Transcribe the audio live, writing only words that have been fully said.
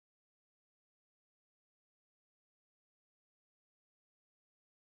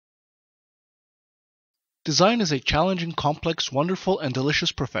Design is a challenging, complex, wonderful, and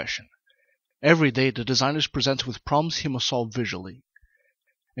delicious profession. Every day the designer is presented with problems he must solve visually.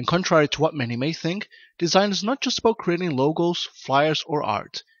 And contrary to what many may think, design is not just about creating logos, flyers, or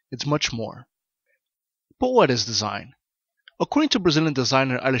art. It's much more. But what is design? According to Brazilian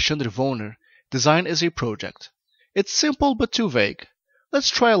designer Alexandre Vonner, design is a project. It's simple but too vague. Let's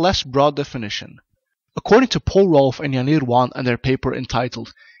try a less broad definition. According to Paul Rolfe and Yanir Wan and their paper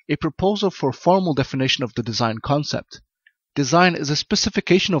entitled A Proposal for Formal Definition of the Design Concept, design is a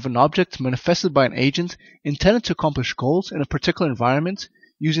specification of an object manifested by an agent intended to accomplish goals in a particular environment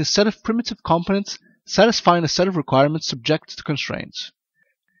using a set of primitive components satisfying a set of requirements subject to constraints.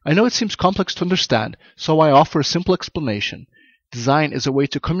 I know it seems complex to understand, so I offer a simple explanation. Design is a way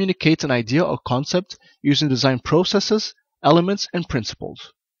to communicate an idea or concept using design processes, elements, and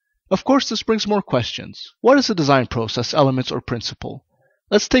principles. Of course, this brings more questions. What is a design process, element, or principle?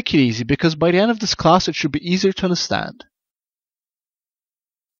 Let's take it easy, because by the end of this class it should be easier to understand.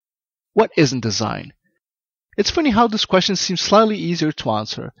 What isn't design? It's funny how this question seems slightly easier to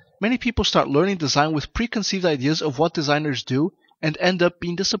answer. Many people start learning design with preconceived ideas of what designers do and end up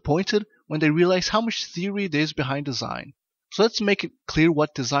being disappointed when they realize how much theory there is behind design. So let's make it clear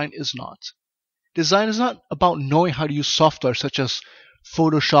what design is not. Design is not about knowing how to use software such as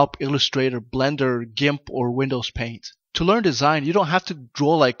Photoshop, Illustrator, Blender, GIMP, or Windows Paint. To learn design, you don't have to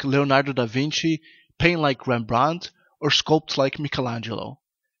draw like Leonardo da Vinci, paint like Rembrandt, or sculpt like Michelangelo.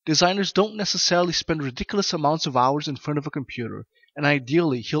 Designers don't necessarily spend ridiculous amounts of hours in front of a computer, and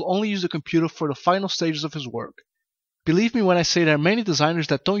ideally, he'll only use the computer for the final stages of his work. Believe me when I say there are many designers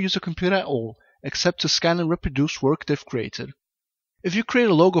that don't use a computer at all, except to scan and reproduce work they've created. If you create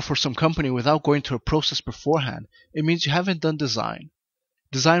a logo for some company without going through a process beforehand, it means you haven't done design.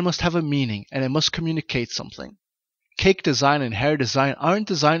 Design must have a meaning, and it must communicate something. Cake design and hair design aren't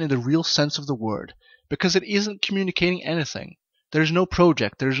design in the real sense of the word, because it isn't communicating anything. There's no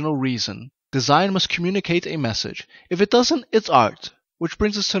project, there's no reason. Design must communicate a message. If it doesn't, it's art. Which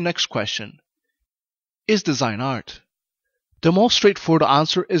brings us to the next question. Is design art? The most straightforward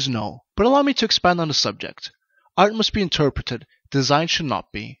answer is no, but allow me to expand on the subject. Art must be interpreted, design should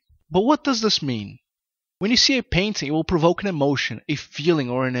not be. But what does this mean? When you see a painting, it will provoke an emotion, a feeling,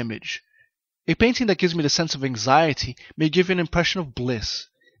 or an image. A painting that gives me the sense of anxiety may give you an impression of bliss.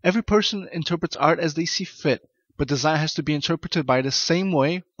 Every person interprets art as they see fit, but design has to be interpreted by the same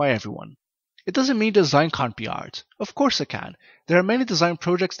way by everyone. It doesn't mean design can't be art. Of course it can. There are many design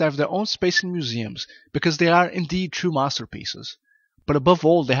projects that have their own space in museums, because they are indeed true masterpieces. But above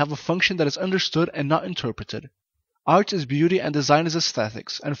all, they have a function that is understood and not interpreted. Art is beauty and design is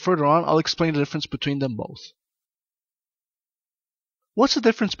aesthetics, and further on I'll explain the difference between them both. What's the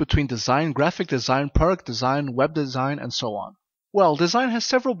difference between design, graphic design, product design, web design, and so on? Well, design has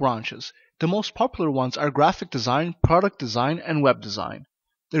several branches. The most popular ones are graphic design, product design, and web design.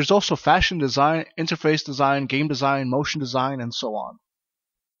 There's also fashion design, interface design, game design, motion design, and so on.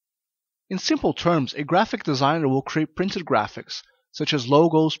 In simple terms, a graphic designer will create printed graphics, such as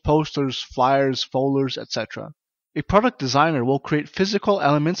logos, posters, flyers, folders, etc. A product designer will create physical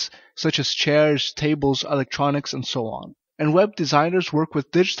elements such as chairs, tables, electronics, and so on. And web designers work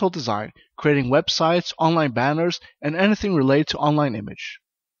with digital design, creating websites, online banners, and anything related to online image.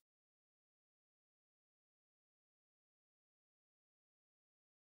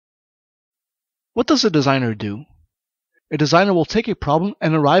 What does a designer do? A designer will take a problem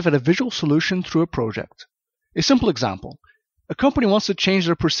and arrive at a visual solution through a project. A simple example. A company wants to change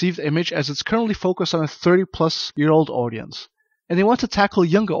their perceived image as it's currently focused on a 30-plus-year-old audience, and they want to tackle a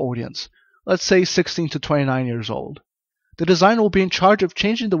younger audience, let's say 16 to 29 years old. The designer will be in charge of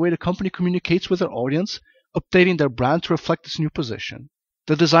changing the way the company communicates with their audience, updating their brand to reflect this new position.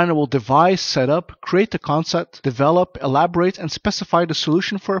 The designer will devise, set up, create the concept, develop, elaborate, and specify the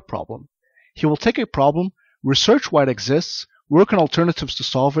solution for a problem. He will take a problem, research why it exists, work on alternatives to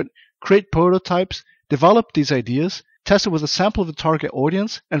solve it, create prototypes, develop these ideas, test it with a sample of the target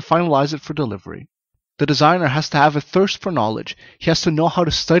audience, and finalize it for delivery. The designer has to have a thirst for knowledge. He has to know how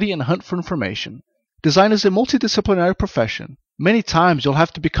to study and hunt for information. Design is a multidisciplinary profession. Many times you'll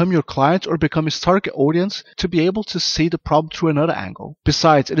have to become your client or become his target audience to be able to see the problem through another angle.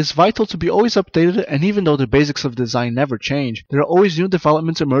 Besides, it is vital to be always updated, and even though the basics of design never change, there are always new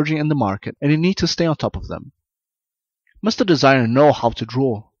developments emerging in the market, and you need to stay on top of them. Must the designer know how to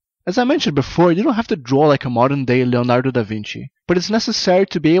draw? As I mentioned before, you don't have to draw like a modern-day Leonardo da Vinci, but it's necessary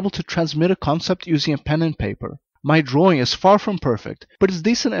to be able to transmit a concept using a pen and paper. My drawing is far from perfect, but it's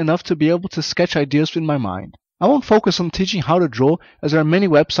decent enough to be able to sketch ideas in my mind. I won't focus on teaching how to draw, as there are many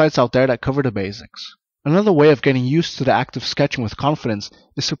websites out there that cover the basics. Another way of getting used to the act of sketching with confidence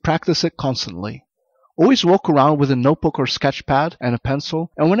is to practice it constantly. Always walk around with a notebook or sketch pad and a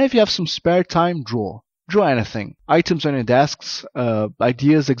pencil, and whenever you have some spare time, draw. Draw anything. Items on your desks,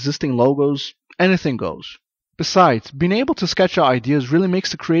 ideas, existing logos, anything goes. Besides, being able to sketch out ideas really makes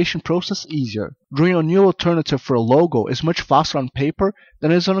the creation process easier. Drawing a new alternative for a logo is much faster on paper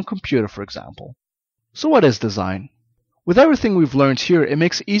than it is on a computer, for example. So what is design? With everything we've learned here, it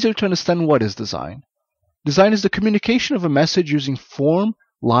makes it easier to understand what is design. Design is the communication of a message using form,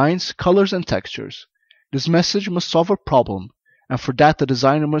 lines, colors, and textures. This message must solve a problem, and for that the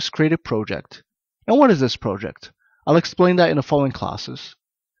designer must create a project. And what is this project? I'll explain that in the following classes.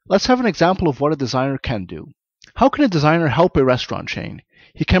 Let's have an example of what a designer can do. How can a designer help a restaurant chain?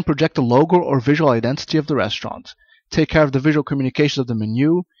 He can project the logo or visual identity of the restaurant, take care of the visual communications of the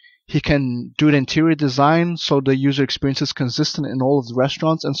menu. He can do the interior design so the user experience is consistent in all of the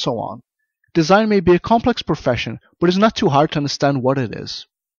restaurants, and so on. Design may be a complex profession, but it's not too hard to understand what it is.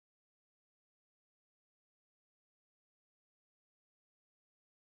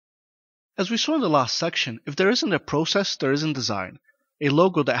 As we saw in the last section, if there isn't a process, there isn't design. A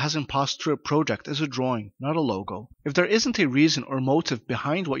logo that hasn't passed through a project is a drawing, not a logo. If there isn't a reason or motive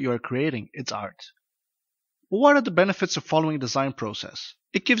behind what you are creating, it's art. But what are the benefits of following a design process?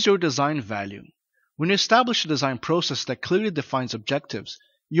 It gives your design value. When you establish a design process that clearly defines objectives,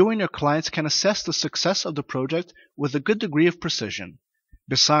 you and your clients can assess the success of the project with a good degree of precision.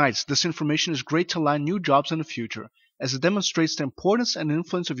 Besides, this information is great to land new jobs in the future, as it demonstrates the importance and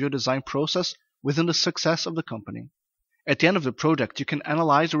influence of your design process within the success of the company. At the end of the project, you can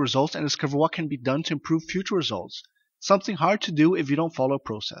analyze the results and discover what can be done to improve future results, something hard to do if you don't follow a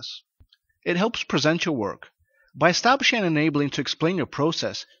process. It helps present your work. By establishing and enabling to explain your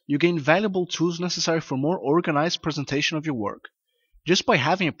process, you gain valuable tools necessary for more organized presentation of your work. Just by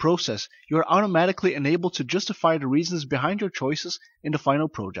having a process, you are automatically enabled to justify the reasons behind your choices in the final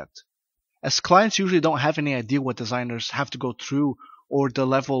project. As clients usually don't have any idea what designers have to go through or the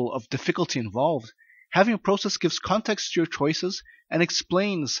level of difficulty involved, having a process gives context to your choices and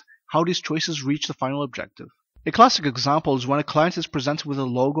explains how these choices reach the final objective. A classic example is when a client is presented with a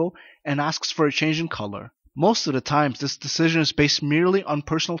logo and asks for a change in color. Most of the times, this decision is based merely on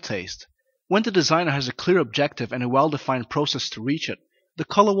personal taste. When the designer has a clear objective and a well-defined process to reach it, the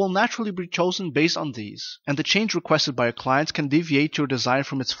color will naturally be chosen based on these, and the change requested by your clients can deviate your design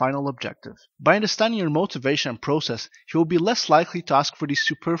from its final objective. By understanding your motivation and process, you will be less likely to ask for these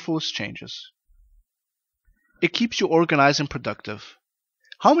superfluous changes. It keeps you organized and productive.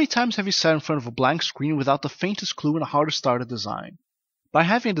 How many times have you sat in front of a blank screen without the faintest clue on how to start a design? By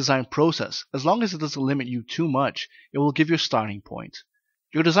having a design process, as long as it doesn't limit you too much, it will give you a starting point.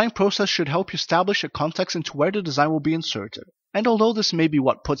 Your design process should help you establish a context into where the design will be inserted. And although this may be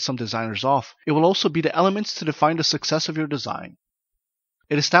what puts some designers off, it will also be the elements to define the success of your design.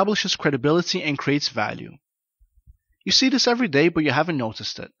 It establishes credibility and creates value. You see this every day, but you haven't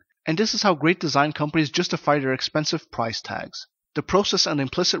noticed it. And this is how great design companies justify their expensive price tags. The process and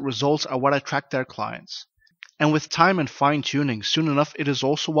implicit results are what attract their clients. And with time and fine-tuning, soon enough it is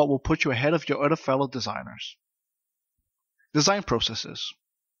also what will put you ahead of your other fellow designers. Design processes.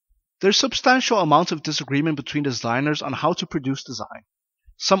 There's substantial amount of disagreement between designers on how to produce design.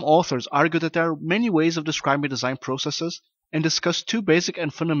 Some authors argue that there are many ways of describing design processes and discuss two basic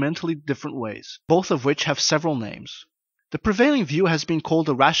and fundamentally different ways, both of which have several names. The prevailing view has been called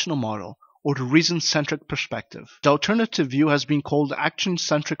the rational model, or the reason-centric perspective. The alternative view has been called the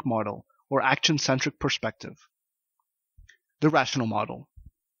action-centric model, or action-centric perspective. The rational model.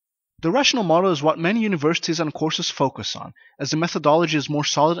 The rational model is what many universities and courses focus on, as the methodology is more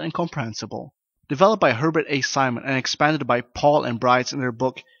solid and comprehensible. Developed by Herbert A. Simon and expanded by Paul and Brights in their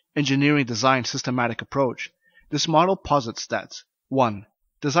book Engineering Design Systematic Approach, this model posits that 1.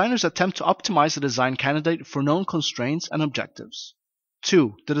 Designers attempt to optimize the design candidate for known constraints and objectives.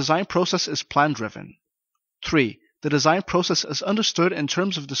 2. The design process is plan-driven. 3. The design process is understood in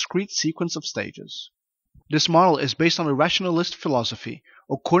terms of discrete sequence of stages. This model is based on a rationalist philosophy,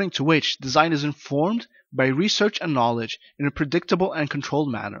 according to which design is informed by research and knowledge in a predictable and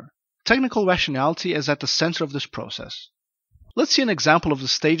controlled manner. Technical rationality is at the center of this process. Let's see an example of the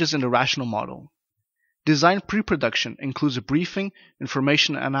stages in the rational model. Design pre-production includes a briefing,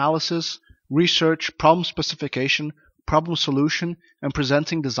 information analysis, research, problem specification, problem solution, and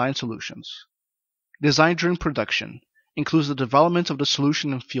presenting design solutions. Design during production includes the development of the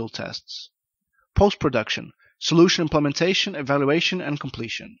solution and field tests. Post-production, solution implementation, evaluation, and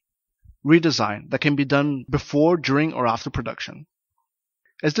completion. Redesign that can be done before, during, or after production.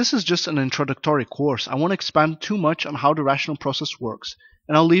 As this is just an introductory course, I won't expand too much on how the rational process works,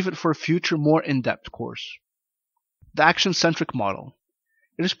 and I'll leave it for a future, more in-depth course. The action-centric model.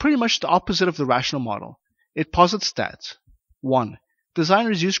 It is pretty much the opposite of the rational model. It posits that 1.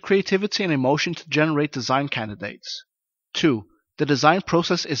 Designers use creativity and emotion to generate design candidates. 2. The design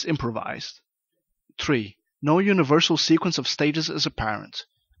process is improvised. 3. No universal sequence of stages is apparent.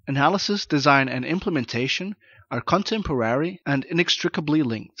 Analysis, design, and implementation are contemporary and inextricably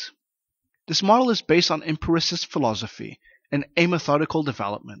linked. This model is based on empiricist philosophy and amethodical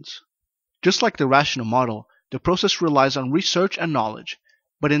development. Just like the rational model, the process relies on research and knowledge,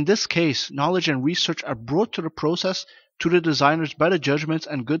 but in this case, knowledge and research are brought to the process through the designer's better judgment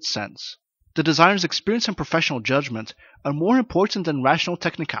and good sense. The designer's experience and professional judgment are more important than rational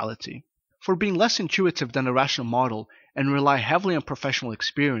technicality. For being less intuitive than the rational model and rely heavily on professional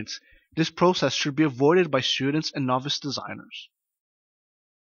experience, this process should be avoided by students and novice designers.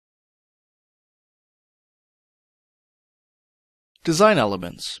 Design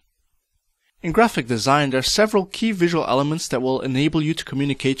elements. In graphic design, there are several key visual elements that will enable you to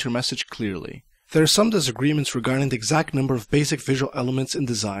communicate your message clearly. There are some disagreements regarding the exact number of basic visual elements in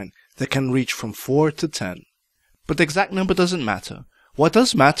design that can reach from 4 to 10. But the exact number doesn't matter. What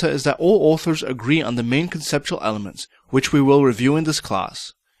does matter is that all authors agree on the main conceptual elements, which we will review in this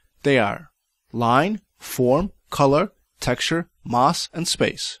class. They are line, form, color, texture, mass, and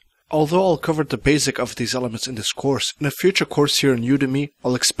space. Although I'll cover the basic of these elements in this course, in a future course here on Udemy,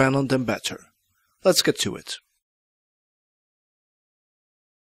 I'll expand on them better. Let's get to it.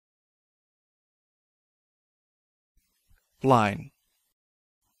 Line.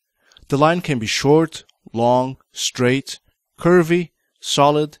 The line can be short, long, straight, curvy,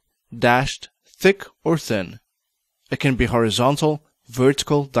 solid, dashed, thick, or thin. It can be horizontal,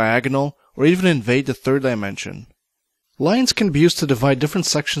 vertical, diagonal, or even invade the third dimension. Lines can be used to divide different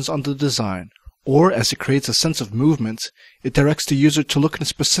sections on the design, or as it creates a sense of movement, it directs the user to look in a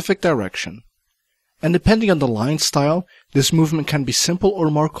specific direction. And depending on the line style, this movement can be simple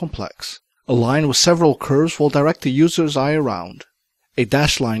or more complex. A line with several curves will direct the user's eye around. A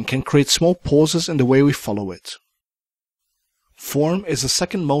dashed line can create small pauses in the way we follow it. Form is the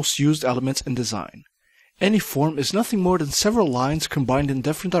second most used element in design. Any form is nothing more than several lines combined in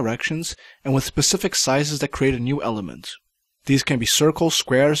different directions and with specific sizes that create a new element. These can be circles,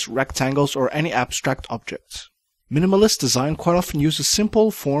 squares, rectangles, or any abstract objects. Minimalist design quite often uses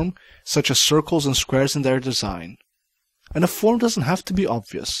simple form such as circles and squares in their design. And a form doesn't have to be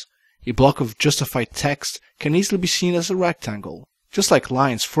obvious. A block of justified text can easily be seen as a rectangle. Just like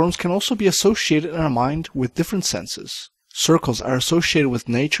lines, forms can also be associated in our mind with different senses. Circles are associated with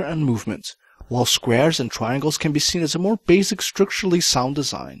nature and movement, while squares and triangles can be seen as a more basic structurally sound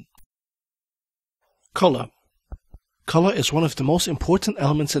design. Color. Color is one of the most important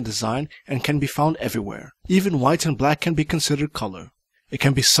elements in design and can be found everywhere. Even white and black can be considered color. It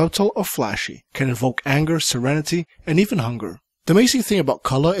can be subtle or flashy, can evoke anger, serenity, and even hunger. The amazing thing about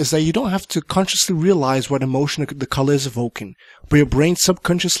color is that you don't have to consciously realize what emotion the color is evoking, but your brain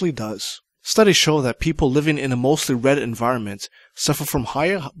subconsciously does. Studies show that people living in a mostly red environment suffer from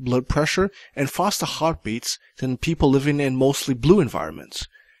higher blood pressure and faster heartbeats than people living in mostly blue environments.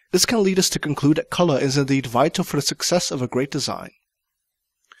 This can lead us to conclude that color is indeed vital for the success of a great design.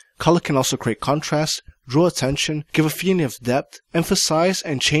 Color can also create contrast, draw attention, give a feeling of depth, emphasize,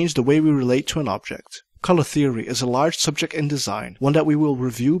 and change the way we relate to an object. Color theory is a large subject in design, one that we will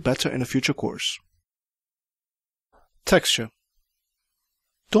review better in a future course. Texture.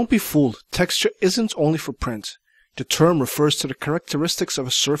 Don't be fooled, texture isn't only for print. The term refers to the characteristics of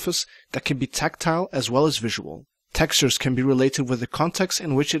a surface that can be tactile as well as visual. Textures can be related with the context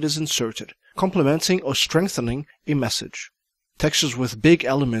in which it is inserted, complementing or strengthening a message. Textures with big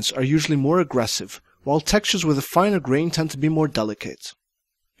elements are usually more aggressive, while textures with a finer grain tend to be more delicate.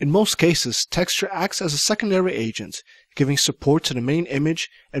 In most cases, texture acts as a secondary agent, giving support to the main image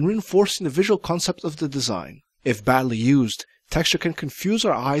and reinforcing the visual concept of the design. If badly used, texture can confuse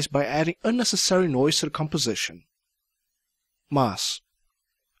our eyes by adding unnecessary noise to the composition. Mass.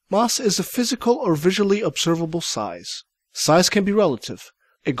 Mass is a physical or visually observable size. Size can be relative.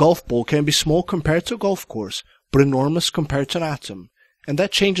 A golf ball can be small compared to a golf course, but enormous compared to an atom, and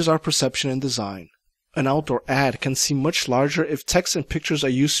that changes our perception in design. An outdoor ad can seem much larger if text and pictures are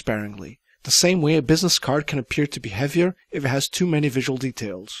used sparingly. The same way a business card can appear to be heavier if it has too many visual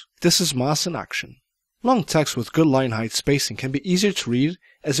details. This is mass in action. Long text with good line height spacing can be easier to read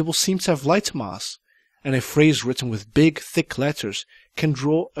as it will seem to have light mass, and a phrase written with big, thick letters can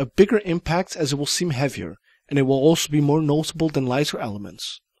draw a bigger impact as it will seem heavier, and it will also be more notable than lighter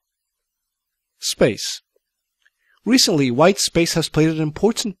elements. Space. Recently, white space has played an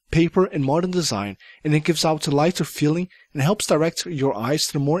important paper in modern design, and it gives out a lighter feeling and helps direct your eyes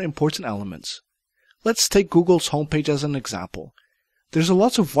to the more important elements. Let's take Google's homepage as an example. There's a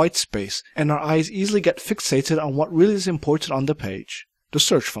lot of white space, and our eyes easily get fixated on what really is important on the page, the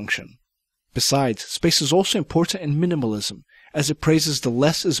search function. Besides, space is also important in minimalism, as it praises the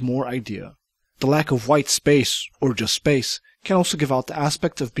less is more idea. The lack of white space, or just space, can also give out the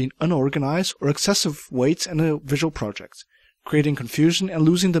aspect of being unorganized or excessive weight in a visual project, creating confusion and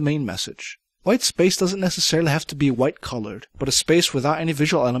losing the main message. White space doesn't necessarily have to be white colored, but a space without any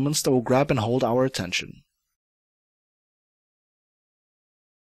visual elements that will grab and hold our attention.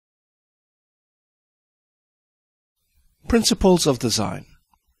 Principles of design.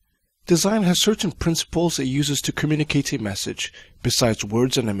 Design has certain principles it uses to communicate a message, besides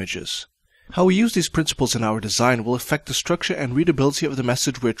words and images. How we use these principles in our design will affect the structure and readability of the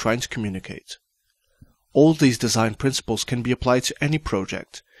message we are trying to communicate. All these design principles can be applied to any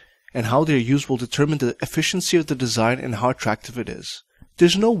project, and how they are used will determine the efficiency of the design and how attractive it is.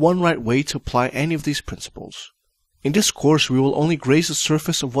 There's no one right way to apply any of these principles. In this course, we will only graze the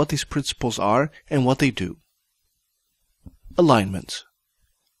surface of what these principles are and what they do. Alignment.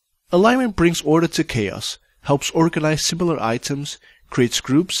 Alignment brings order to chaos, helps organize similar items, creates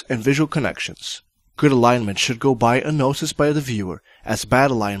groups and visual connections. Good alignment should go by unnoticed by the viewer, as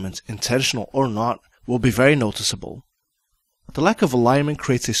bad alignment, intentional or not, will be very noticeable. The lack of alignment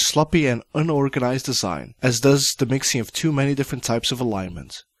creates a sloppy and unorganized design, as does the mixing of too many different types of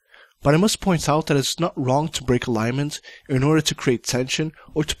alignment. But I must point out that it's not wrong to break alignment in order to create tension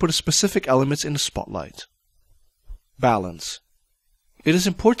or to put a specific element in the spotlight. Balance. It is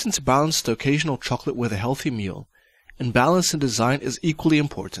important to balance the occasional chocolate with a healthy meal, and balance in design is equally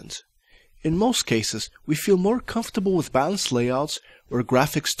important. In most cases, we feel more comfortable with balanced layouts where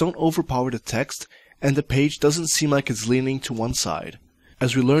graphics don't overpower the text and the page doesn't seem like it's leaning to one side.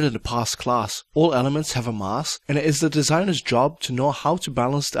 As we learned in the past class, all elements have a mass, and it is the designer's job to know how to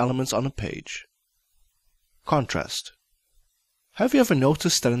balance the elements on a page. Contrast. Have you ever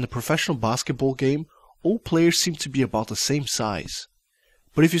noticed that in the professional basketball game, all players seem to be about the same size?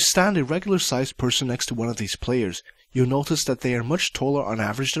 But if you stand a regular-sized person next to one of these players, you'll notice that they are much taller on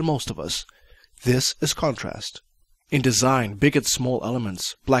average than most of us. This is contrast. In design, big and small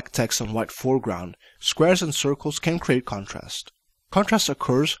elements, black text on white foreground, squares and circles can create contrast. Contrast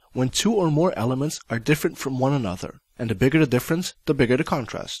occurs when two or more elements are different from one another, and the bigger the difference, the bigger the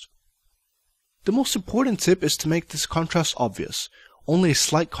contrast. The most important tip is to make this contrast obvious. Only a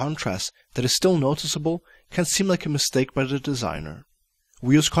slight contrast that is still noticeable can seem like a mistake by the designer.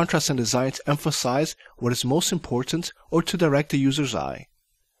 We use contrast in design to emphasize what is most important or to direct the user's eye.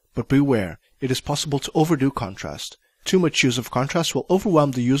 But beware, it is possible to overdo contrast. Too much use of contrast will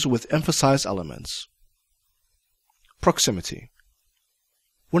overwhelm the user with emphasized elements. Proximity.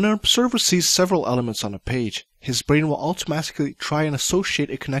 When an observer sees several elements on a page, his brain will automatically try and associate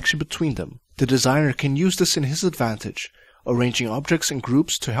a connection between them. The designer can use this in his advantage, arranging objects in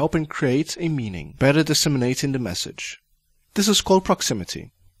groups to help him create a meaning, better disseminating the message. This is called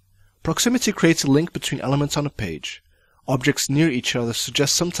proximity. Proximity creates a link between elements on a page. Objects near each other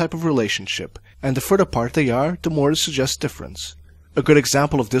suggest some type of relationship, and the further apart they are, the more it suggests difference. A good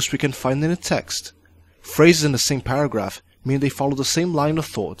example of this we can find in a text. Phrases in the same paragraph mean they follow the same line of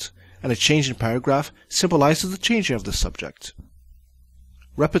thought, and a change in paragraph symbolizes the changing of the subject.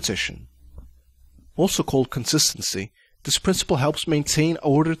 Repetition. Also called consistency, this principle helps maintain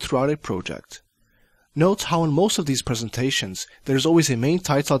order throughout a project. Note how in most of these presentations there is always a main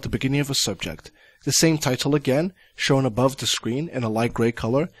title at the beginning of a subject, the same title again, shown above the screen in a light gray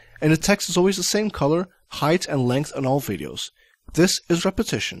color, and the text is always the same color, height and length on all videos. This is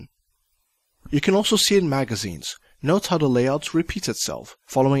repetition. You can also see it in magazines. Note how the layout repeats itself,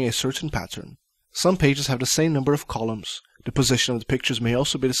 following a certain pattern. Some pages have the same number of columns. The position of the pictures may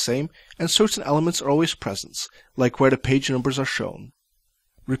also be the same, and certain elements are always present, like where the page numbers are shown.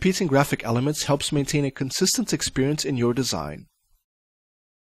 Repeating graphic elements helps maintain a consistent experience in your design.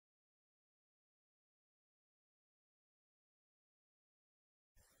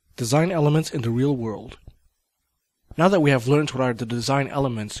 Design elements in the real world. Now that we have learned what are the design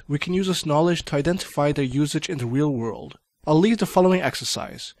elements, we can use this knowledge to identify their usage in the real world. I'll leave the following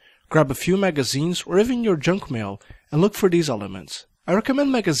exercise. Grab a few magazines or even your junk mail and look for these elements. I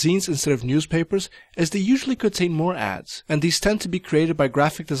recommend magazines instead of newspapers as they usually contain more ads, and these tend to be created by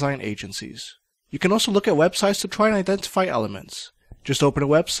graphic design agencies. You can also look at websites to try and identify elements. Just open a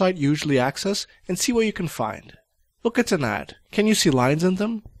website you usually access and see what you can find. Look at an ad. Can you see lines in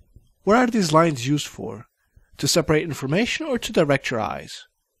them? What are these lines used for? To separate information or to direct your eyes?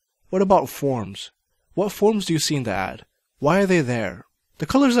 What about forms? What forms do you see in the ad? Why are they there? The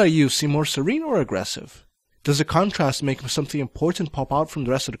colors that are used seem more serene or aggressive? Does the contrast make something important pop out from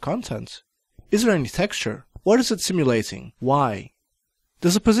the rest of the content? Is there any texture? What is it simulating? Why?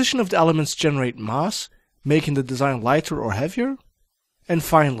 Does the position of the elements generate mass, making the design lighter or heavier? And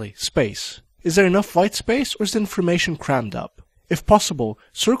finally, space. Is there enough white space or is the information crammed up? If possible,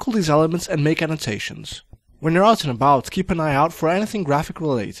 circle these elements and make annotations. When you're out and about, keep an eye out for anything graphic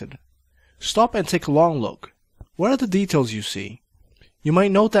related. Stop and take a long look. What are the details you see? You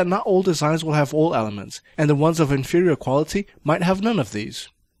might note that not all designs will have all elements, and the ones of inferior quality might have none of these.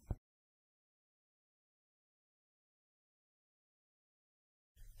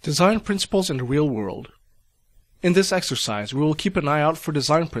 Design principles in the real world. In this exercise, we will keep an eye out for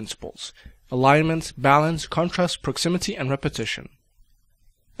design principles: alignment, balance, contrast, proximity, and repetition.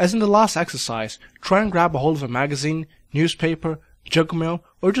 As in the last exercise, try and grab a hold of a magazine, newspaper, junk mail,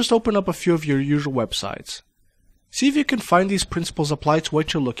 or just open up a few of your usual websites. See if you can find these principles apply to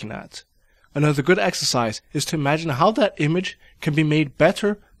what you're looking at. Another good exercise is to imagine how that image can be made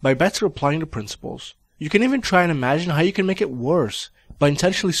better by better applying the principles. You can even try and imagine how you can make it worse by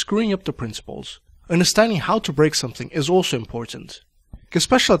intentionally screwing up the principles. Understanding how to break something is also important. Give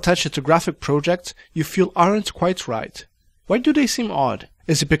special attention to graphic projects you feel aren't quite right. Why do they seem odd?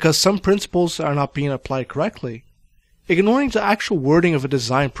 Is it because some principles are not being applied correctly? Ignoring the actual wording of a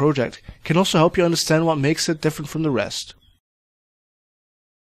design project can also help you understand what makes it different from the rest.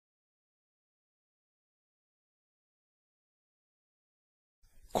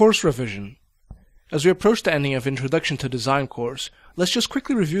 Course revision. As we approach the ending of Introduction to Design course, let's just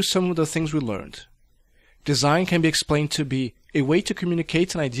quickly review some of the things we learned. Design can be explained to be a way to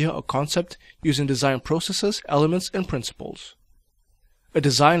communicate an idea or concept using design processes, elements, and principles. A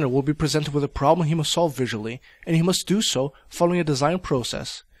designer will be presented with a problem he must solve visually, and he must do so following a design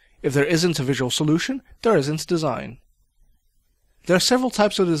process. If there isn't a visual solution, there isn't design. There are several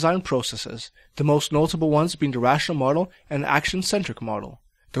types of design processes, the most notable ones being the rational model and the action-centric model.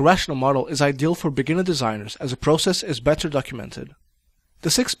 The rational model is ideal for beginner designers as the process is better documented. The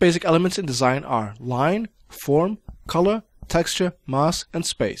 6 basic elements in design are line, form, color, texture, mass, and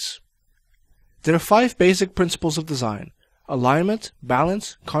space. There are 5 basic principles of design: alignment,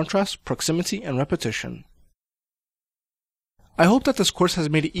 balance, contrast, proximity, and repetition. I hope that this course has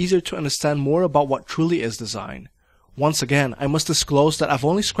made it easier to understand more about what truly is design. Once again, I must disclose that I've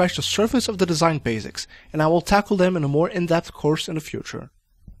only scratched the surface of the design basics, and I will tackle them in a more in-depth course in the future.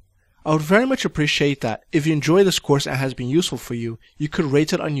 I would very much appreciate that if you enjoy this course and it has been useful for you, you could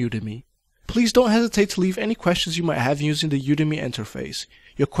rate it on Udemy. Please don't hesitate to leave any questions you might have using the Udemy interface.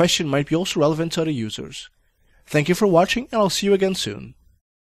 Your question might be also relevant to other users. Thank you for watching, and I'll see you again soon.